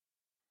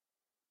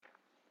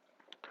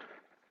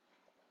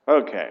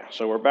Okay,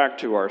 so we're back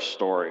to our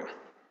story.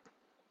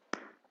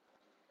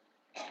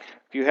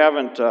 If you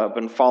haven't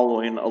been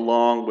following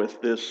along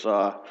with this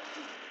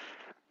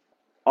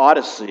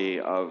odyssey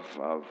of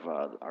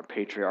our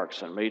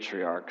patriarchs and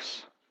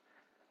matriarchs,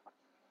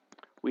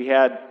 we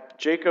had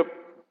Jacob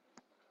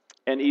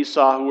and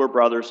Esau, who were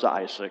brothers to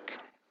Isaac.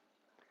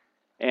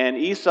 And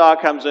Esau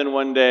comes in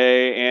one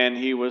day, and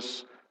he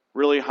was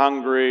really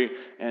hungry,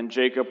 and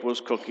Jacob was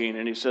cooking,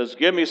 and he says,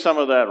 "Give me some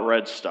of that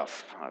red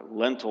stuff,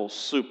 lentil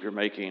soup you're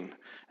making."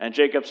 And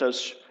Jacob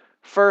says,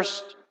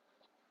 "First,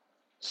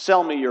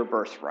 sell me your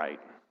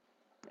birthright."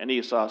 And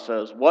Esau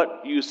says,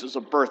 "What use is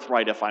a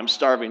birthright if I'm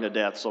starving to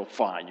death? So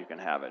fine, you can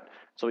have it."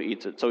 So he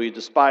eats it. So he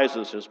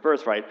despises his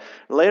birthright.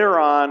 Later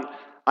on,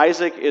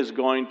 Isaac is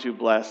going to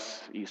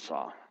bless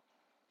Esau.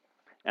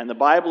 And the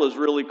Bible is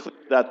really clear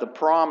that the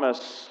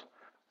promise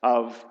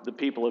of the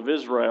people of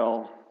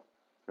Israel,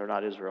 they're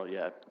not Israel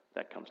yet,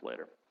 that comes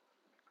later,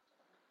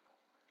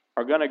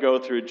 are going to go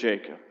through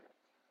Jacob.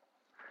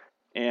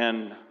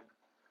 And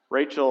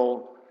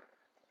Rachel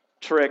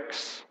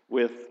tricks,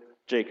 with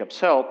Jacob's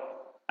help,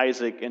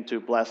 Isaac into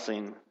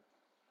blessing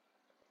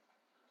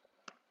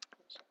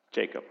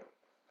Jacob.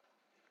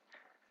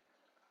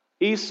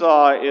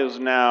 Esau is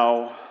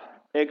now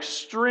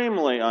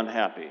extremely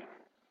unhappy.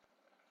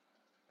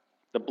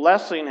 The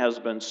blessing has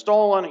been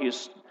stolen.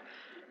 He's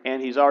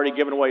already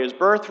given away his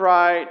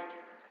birthright.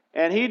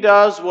 And he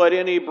does what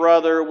any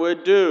brother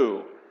would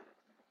do.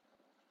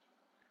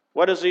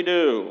 What does he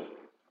do?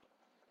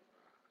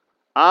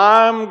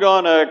 I'm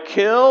going to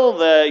kill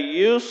the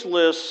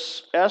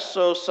useless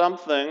SO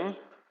something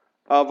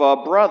of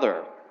a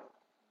brother.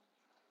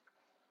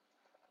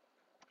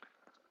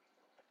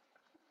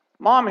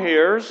 Mom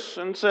hears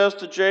and says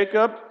to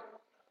Jacob,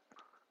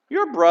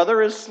 "Your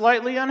brother is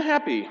slightly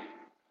unhappy.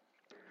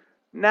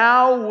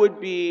 Now would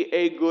be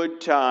a good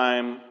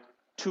time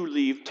to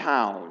leave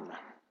town."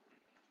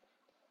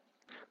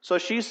 So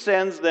she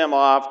sends them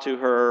off to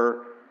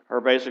her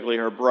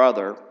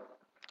brother,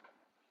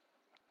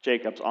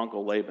 Jacob's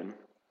uncle Laban.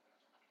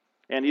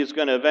 And he's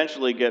going to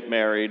eventually get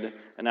married,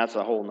 and that's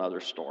a whole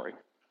other story.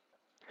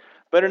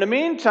 But in the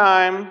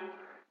meantime,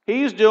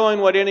 he's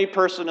doing what any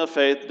person of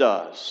faith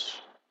does.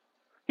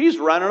 He's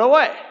running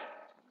away.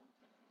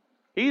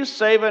 He's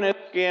saving his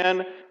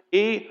skin.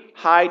 He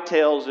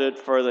hightails it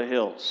for the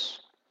hills.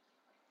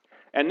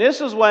 And this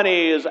is when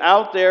he is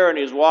out there and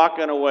he's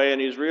walking away and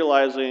he's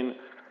realizing,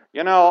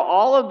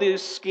 all of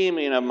this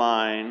scheming of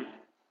mine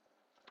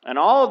and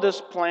all of this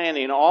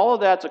planning, all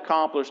of that's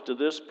accomplished to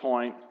this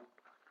point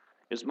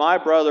is my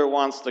brother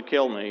wants to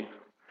kill me,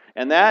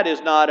 and that is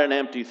not an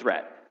empty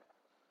threat.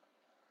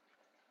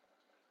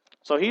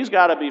 So he's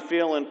got to be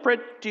feeling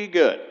pretty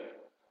good.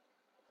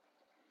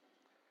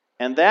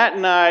 And that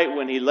night,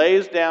 when he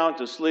lays down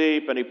to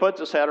sleep and he puts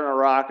his head on a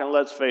rock, and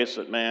let's face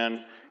it,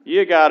 man,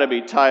 you got to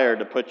be tired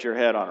to put your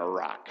head on a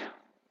rock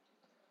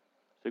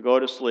to go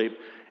to sleep.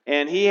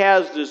 And he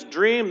has this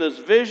dream, this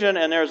vision,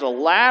 and there's a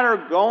ladder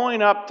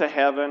going up to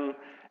heaven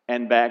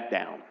and back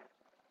down.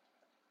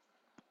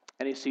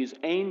 And he sees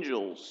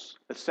angels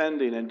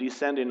ascending and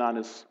descending on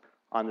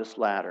this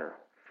ladder.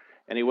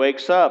 And he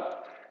wakes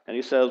up and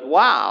he says,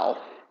 "Wow,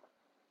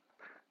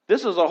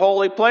 this is a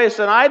holy place,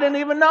 and I didn't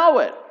even know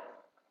it.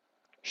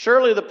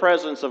 Surely the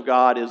presence of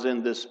God is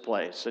in this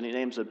place." And he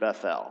names it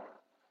Bethel.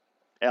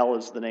 El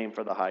is the name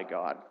for the high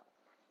God.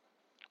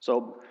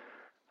 So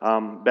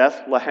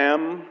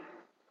Bethlehem,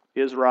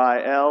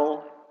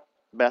 Israel,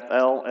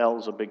 Bethel, El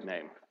is a big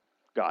name,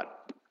 God.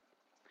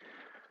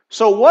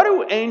 So what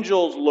do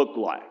angels look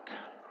like?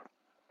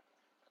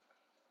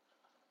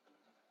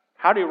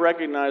 How do you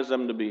recognize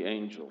them to be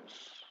angels?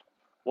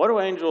 What do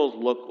angels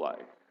look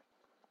like?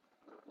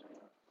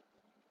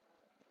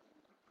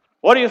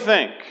 What do you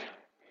think?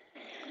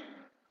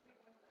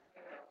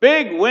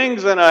 Big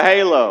wings and a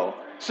halo.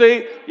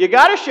 See, you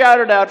got to shout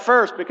it out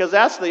first because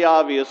that's the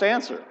obvious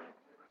answer.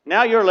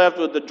 Now you're left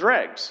with the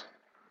dregs.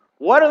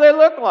 What do they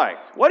look like?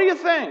 What do you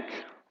think?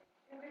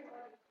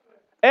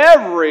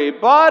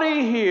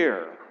 Everybody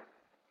here.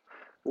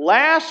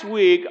 Last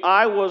week,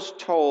 I was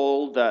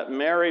told that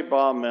Mary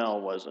Baumel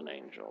was an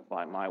angel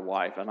by my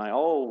wife, and I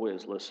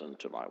always listen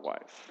to my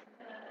wife.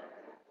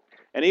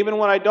 And even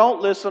when I don't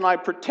listen, I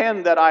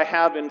pretend that I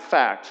have, in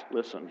fact,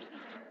 listened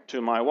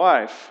to my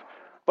wife.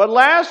 But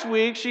last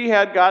week, she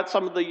had got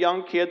some of the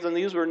young kids, and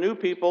these were new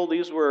people.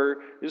 These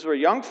were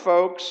young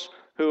folks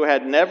who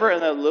had never,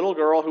 and a little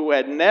girl who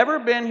had never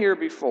been here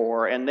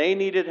before, and they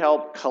needed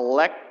help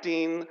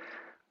collecting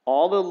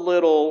all the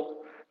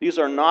little. These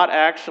are not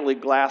actually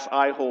glass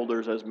eye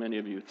holders, as many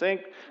of you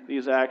think.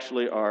 These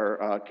actually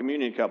are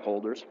communion cup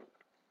holders.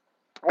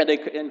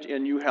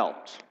 And you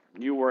helped.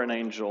 You were an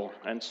angel.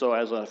 And so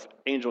as an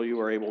angel, you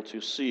were able to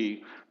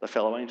see the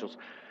fellow angels.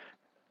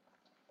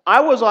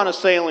 I was on a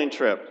sailing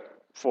trip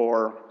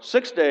for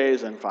 6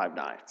 days and 5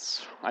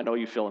 nights. I know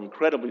you feel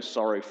incredibly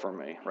sorry for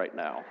me right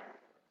now.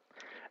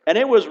 And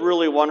it was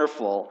really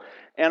wonderful.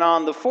 And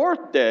on the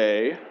 4th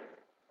day,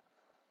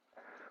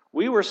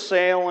 We were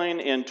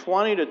sailing in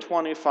 20 to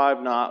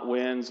 25 knot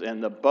winds,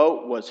 and the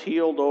boat was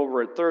heeled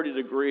over at 30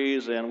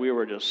 degrees, and we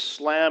were just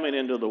slamming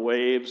into the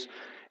waves,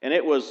 and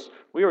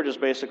we were just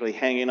basically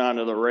hanging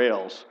onto the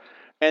rails.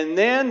 And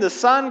then the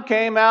sun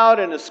came out,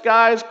 and the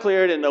skies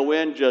cleared, and the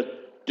wind just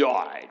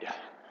died.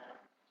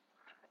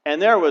 And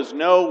there was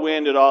no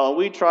wind at all. And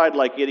we tried,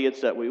 like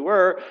idiots that we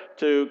were,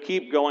 to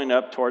keep going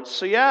up towards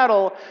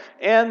Seattle,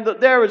 and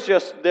there was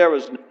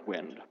no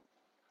wind.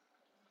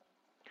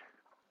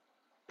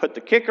 Put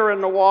the kicker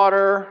in the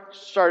water,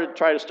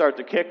 try to start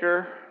the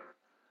kicker,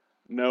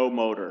 no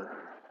motor.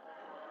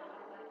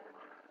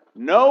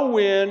 No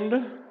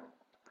wind,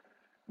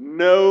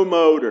 no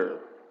motor.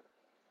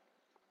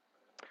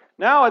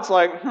 Now it's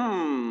like,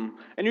 and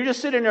you're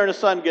just sitting there in the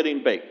sun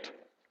getting baked.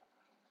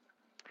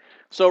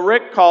 So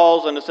Rick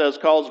calls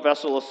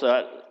Vessel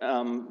Assist,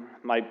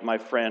 my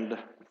friend,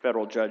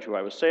 federal judge who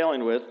I was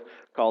sailing with,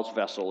 calls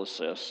Vessel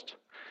Assist,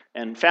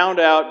 and found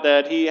out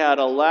that he had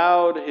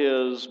allowed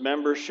his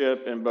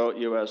membership in Boat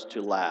US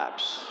to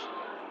lapse.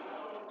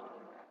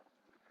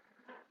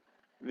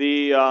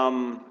 The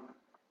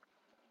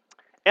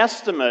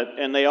estimate,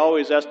 and they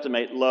always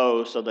estimate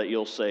low so that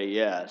you'll say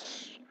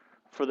yes,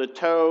 for the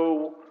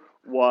tow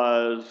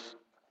was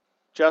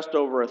just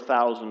over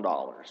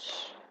 $1,000.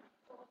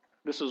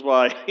 This is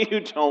why you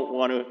don't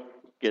want to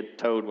get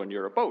towed when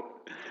you're a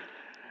boat.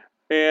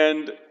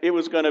 And it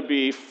was going to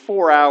be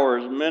 4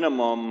 hours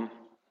minimum,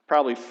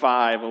 probably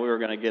 5, and we were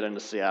going to get into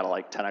Seattle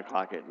like 10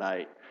 o'clock at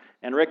night.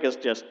 And Rick is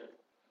just,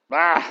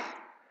 And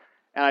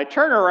I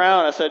turn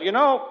around and I said,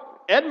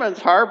 Edmonds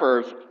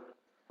Harbor's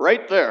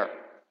right there.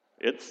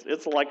 It's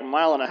like 1.5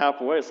 miles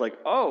away. It's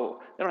like,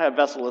 they don't have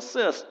Vessel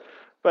Assist.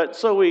 But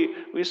so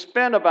we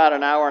spent about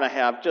an hour and a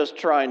half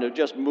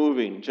just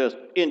moving, just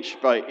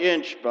inch by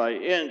inch by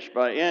inch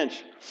by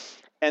inch.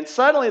 And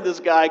suddenly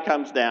this guy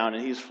comes down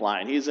and he's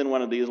flying. He's in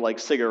one of these like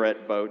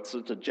cigarette boats.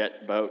 It's a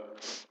jet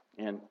boat.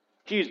 And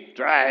he's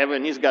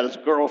driving. He's got his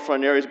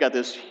girlfriend there. He's got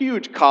this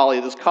huge collie.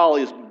 This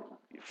collie's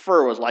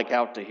fur was like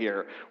out to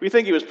here. We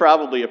think he was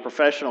probably a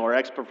professional or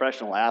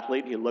ex-professional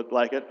athlete. He looked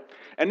like it.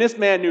 And this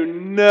man knew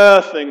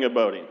nothing about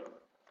boating.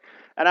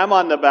 And I'm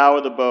on the bow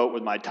of the boat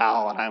with my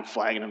towel, and I'm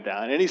flagging him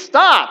down. And he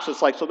stops.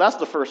 It's like, so that's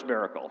the first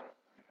miracle.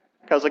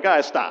 Because the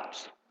guy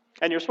stops.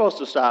 And you're supposed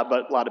to stop,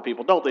 but a lot of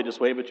people don't. They just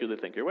wave at you. They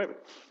think you're waving.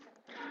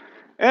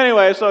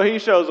 Anyway, so he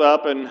shows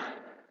up, and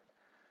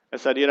I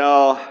said,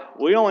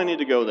 we only need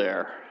to go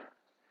there.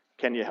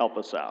 Can you help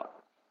us out?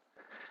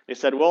 He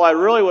said, well, I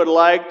really would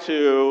like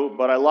to,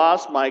 but I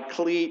lost my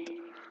cleat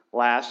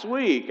last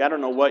week. I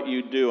don't know what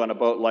you do on a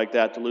boat like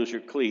that to lose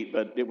your cleat,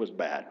 but it was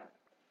bad.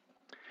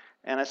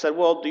 And I said,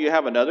 well, do you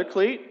have another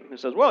cleat? He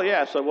says, well,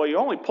 yeah. I said, well, you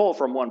only pull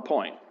from one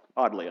point,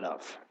 oddly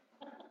enough.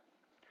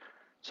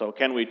 So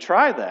can we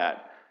try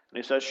that?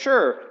 And he says,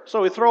 sure.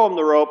 So we throw him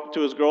the rope to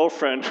his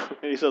girlfriend,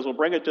 and he says, well,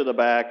 bring it to the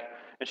back.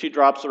 And she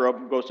drops the rope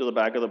and goes to the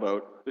back of the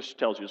boat. This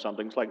tells you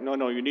something. It's like,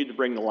 no, you need to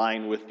bring the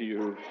line with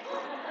you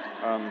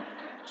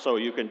so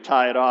you can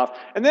tie it off.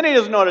 And then he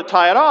doesn't know how to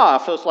tie it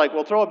off. So it's like,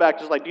 well, throw it back.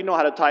 Just like, do you know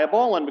how to tie a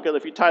bowline? Because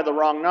if you tie the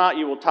wrong knot,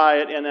 you will tie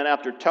it, and then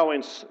after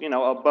towing,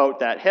 a boat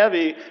that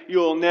heavy,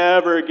 you'll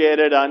never get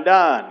it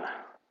undone.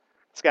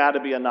 It's got to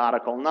be a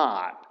nautical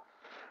knot.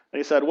 And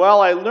he said, well,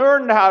 I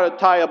learned how to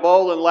tie a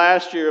bowline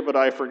last year, but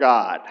I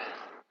forgot.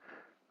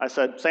 I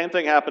said, same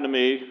thing happened to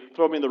me.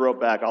 Throw me the rope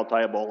back. I'll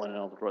tie a bowline and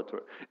I'll throw it through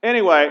it.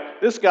 Anyway,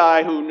 this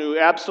guy who knew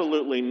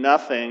absolutely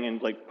nothing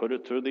and put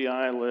it through the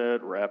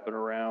eyelet, wrap it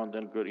around,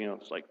 and good,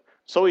 it's like,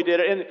 so he did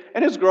it.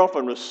 And his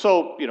girlfriend was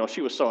so,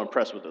 she was so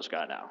impressed with this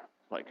guy now.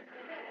 Like,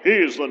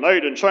 he's the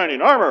knight in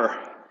shining armor.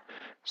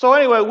 So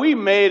anyway, we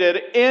made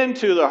it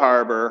into the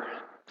harbor,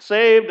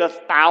 saved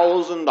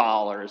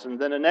 $1,000. And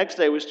then the next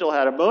day we still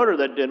had a motor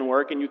that didn't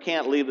work, and you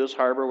can't leave this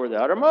harbor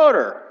without a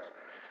motor.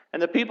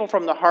 And the people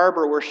from the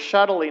harbor were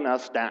shuttling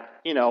us down,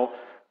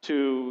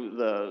 to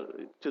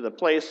the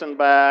place and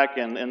back.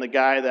 And the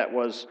guy that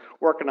was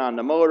working on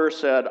the motor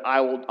said,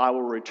 I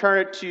will return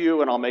it to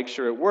you, and I'll make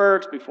sure it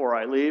works before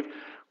I leave.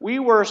 We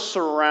were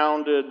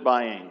surrounded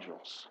by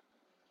angels.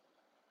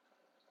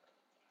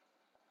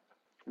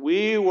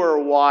 We were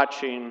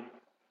watching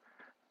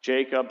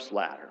Jacob's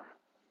ladder.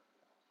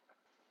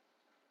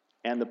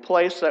 And the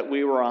place that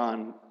we were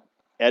on,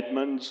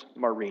 Edmonds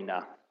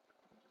Marina.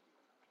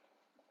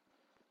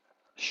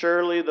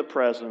 Surely the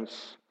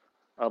presence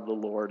of the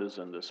Lord is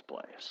in this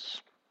place.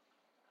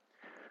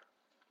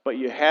 But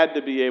you had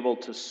to be able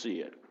to see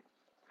it.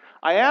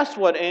 I asked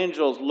what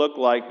angels look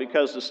like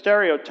because the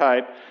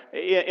stereotype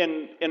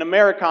in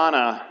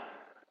Americana,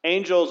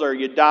 angels are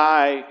you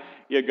die,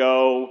 you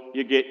go,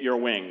 you get your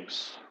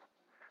wings.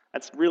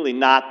 That's really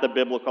not the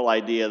biblical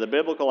idea. The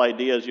biblical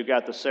idea is you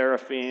got the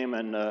seraphim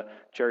and the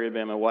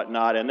cherubim and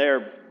whatnot, and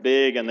they're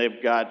big and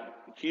they've got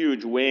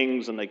huge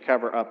wings and they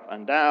cover up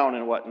and down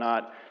and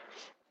whatnot.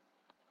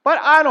 But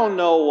I don't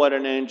know what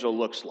an angel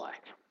looks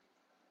like.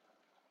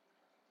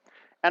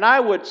 And I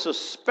would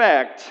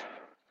suspect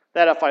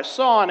that if I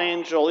saw an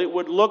angel, it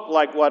would look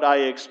like what I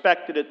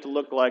expected it to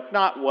look like,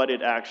 not what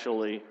it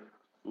actually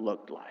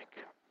looked like.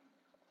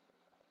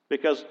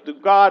 because the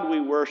God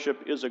we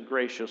worship is a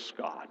gracious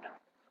God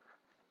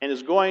and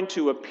is going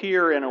to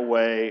appear in a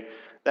way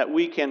that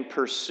we can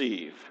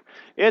perceive.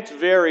 It's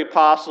very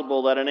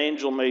possible that an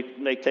angel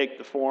may take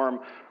the form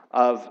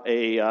of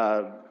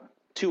a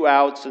 2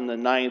 outs in the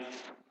 9th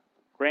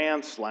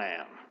grand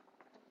slam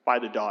by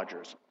the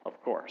Dodgers, of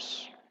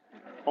course.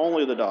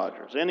 Only the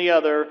Dodgers. Any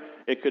other,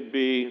 it could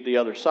be the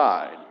other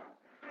side.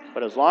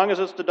 But as long as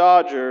it's the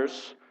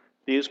Dodgers,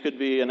 these could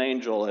be an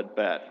angel at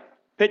bat.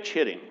 Pitch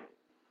hitting.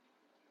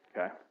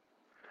 Okay.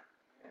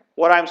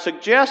 What I'm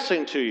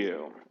suggesting to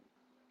you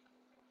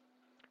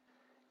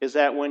is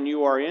that when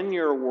you are in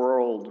your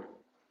world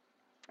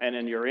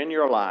and you're in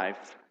your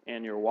life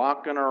and you're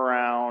walking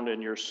around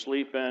and you're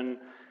sleeping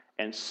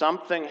and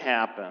something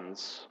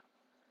happens,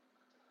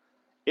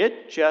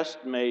 it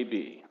just may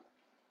be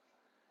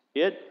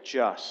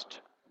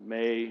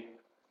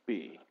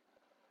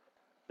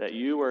that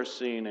you are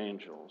seeing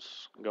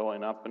angels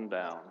going up and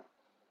down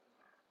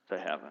to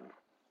heaven.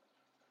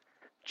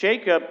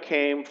 Jacob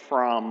came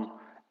from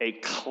a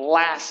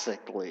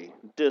classically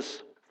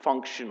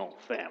dysfunctional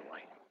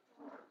family.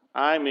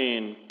 I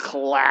mean,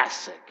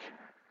 classic.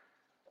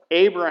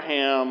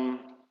 Abraham,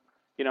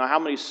 how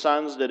many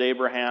sons did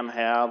Abraham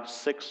have?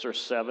 6 or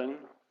 7?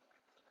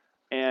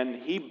 And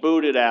he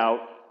booted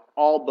out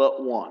all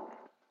but one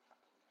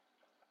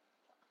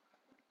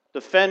to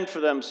fend for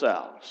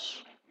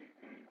themselves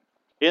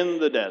in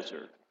the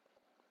desert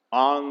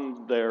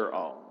on their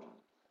own.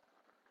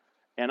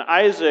 And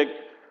Isaac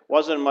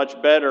wasn't much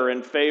better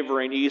in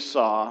favoring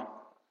Esau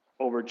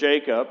over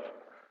Jacob,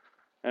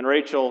 and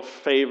Rachel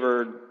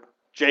favored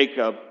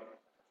Jacob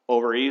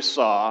over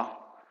Esau.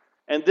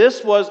 And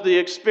this was the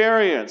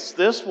experience.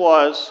 This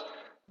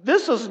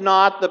is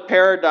not the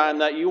paradigm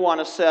that you want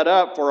to set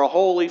up for a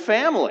holy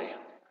family.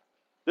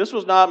 This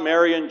was not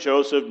Mary and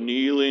Joseph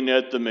kneeling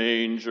at the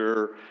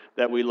manger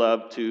that we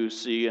love to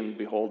see and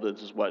behold.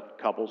 This is what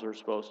couples are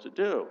supposed to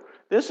do.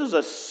 This is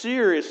a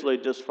seriously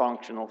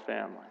dysfunctional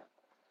family.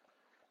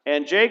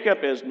 And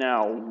Jacob is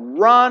now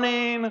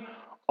running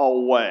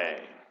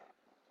away.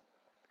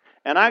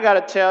 And I got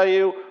to tell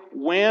you,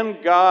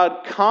 when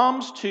God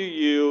comes to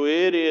you,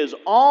 it is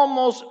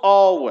almost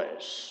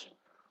always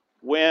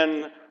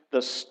when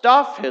the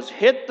stuff has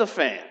hit the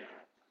fan.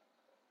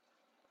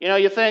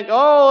 You think,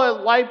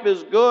 oh, life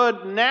is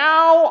good.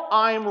 Now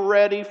I'm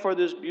ready for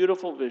this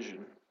beautiful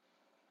vision.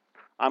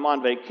 I'm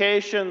on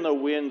vacation. The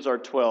winds are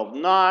 12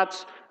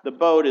 knots. The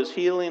boat is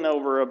heeling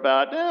over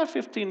about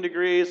 15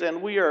 degrees,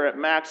 and we are at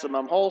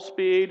maximum hull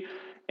speed.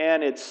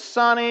 And it's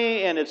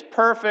sunny, and it's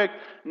perfect.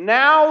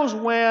 Now's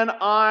when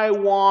I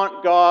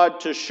want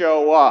God to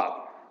show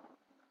up.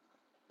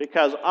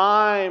 Because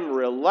I'm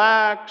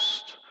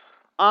relaxed.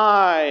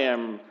 I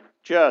am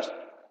just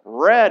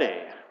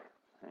ready.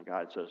 And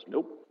God says,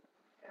 nope.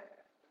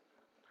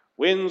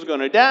 Wind's going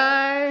to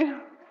die.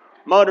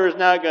 Motor's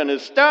not going to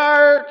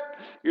start.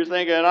 You're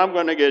thinking, I'm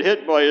going to get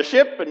hit by a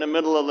ship in the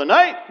middle of the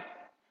night.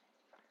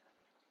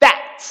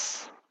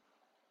 That's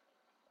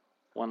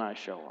when I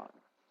show up.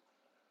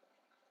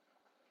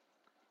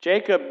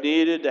 Jacob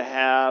needed to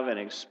have an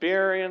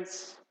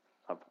experience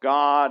of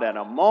God at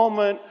a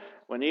moment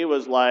when he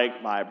was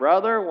like, my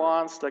brother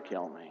wants to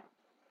kill me.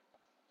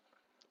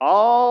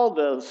 All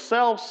the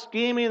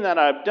self-scheming that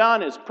I've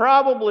done is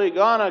probably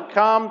going to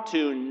come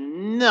to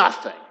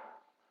nothing.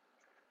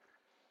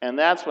 And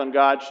that's when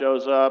God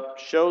shows up,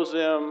 shows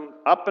him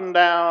up and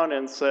down,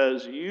 and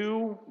says,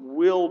 you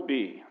will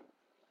be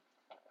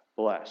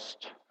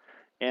blessed.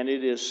 And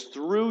it is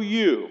through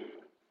you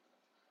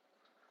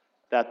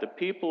that the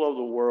people of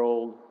the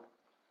world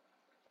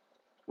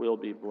will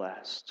be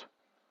blessed.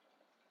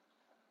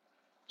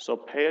 So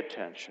pay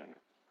attention.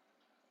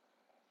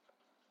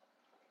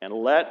 And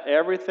let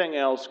everything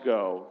else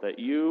go that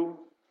you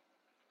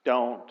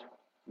don't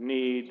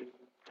need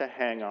to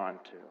hang on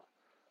to.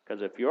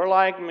 Because if you're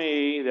like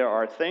me, there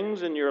are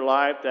things in your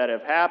life that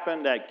have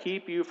happened that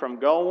keep you from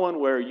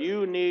going where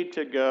you need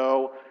to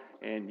go,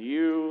 and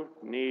you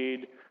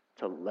need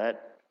to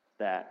let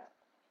that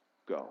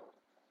go.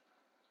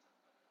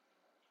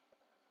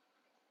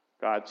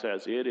 God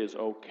says it is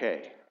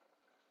okay.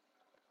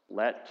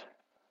 Let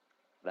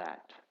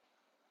that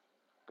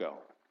go.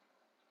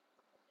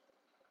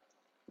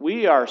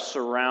 We are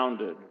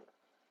surrounded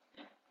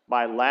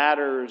by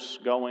ladders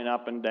going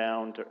up and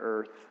down to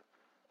earth,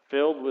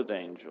 filled with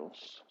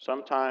angels.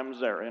 Sometimes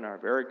they're in our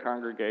very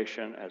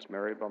congregation, as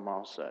Mary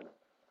Baumol said.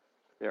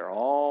 They're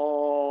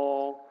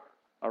all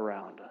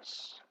around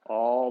us,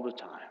 all the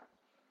time.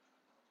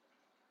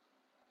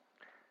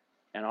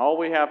 And all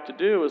we have to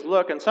do is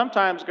look, and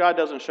sometimes God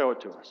doesn't show it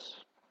to us.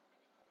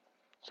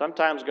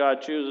 Sometimes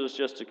God chooses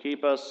just to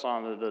keep us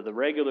on the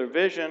regular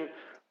vision,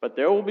 but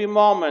there will be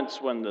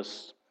moments when the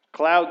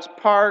clouds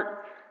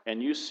part,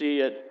 and you see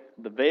it,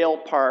 the veil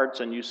parts,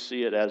 and you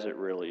see it as it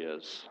really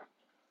is.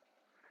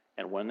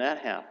 And when that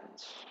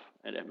happens,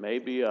 and it may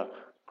be a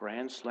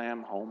grand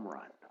slam home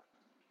run,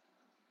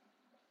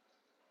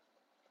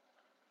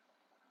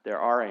 there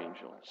are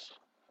angels.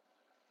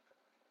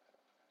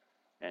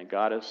 And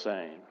God is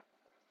saying,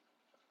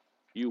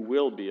 You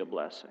will be a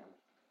blessing.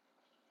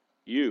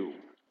 You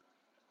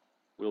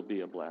will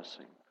be a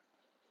blessing.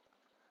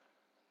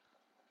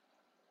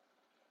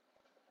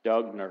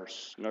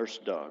 Nurse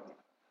Doug,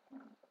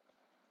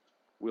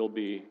 will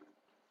be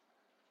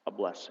a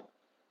blessing.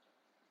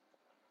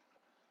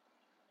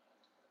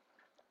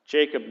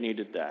 Jacob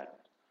needed that.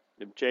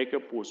 If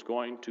Jacob was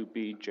going to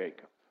be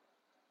Jacob,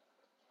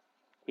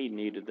 he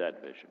needed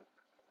that vision.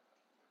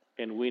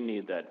 And we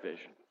need that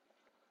vision.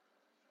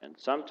 And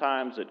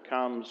sometimes it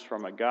comes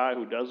from a guy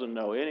who doesn't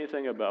know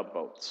anything about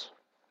boats,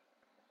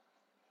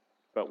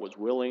 but was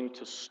willing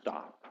to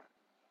stop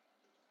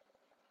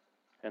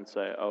and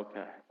say,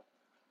 okay,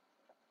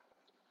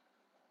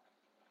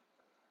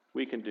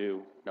 we can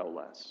do no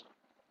less.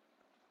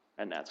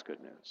 And that's good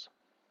news.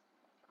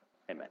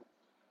 Amen.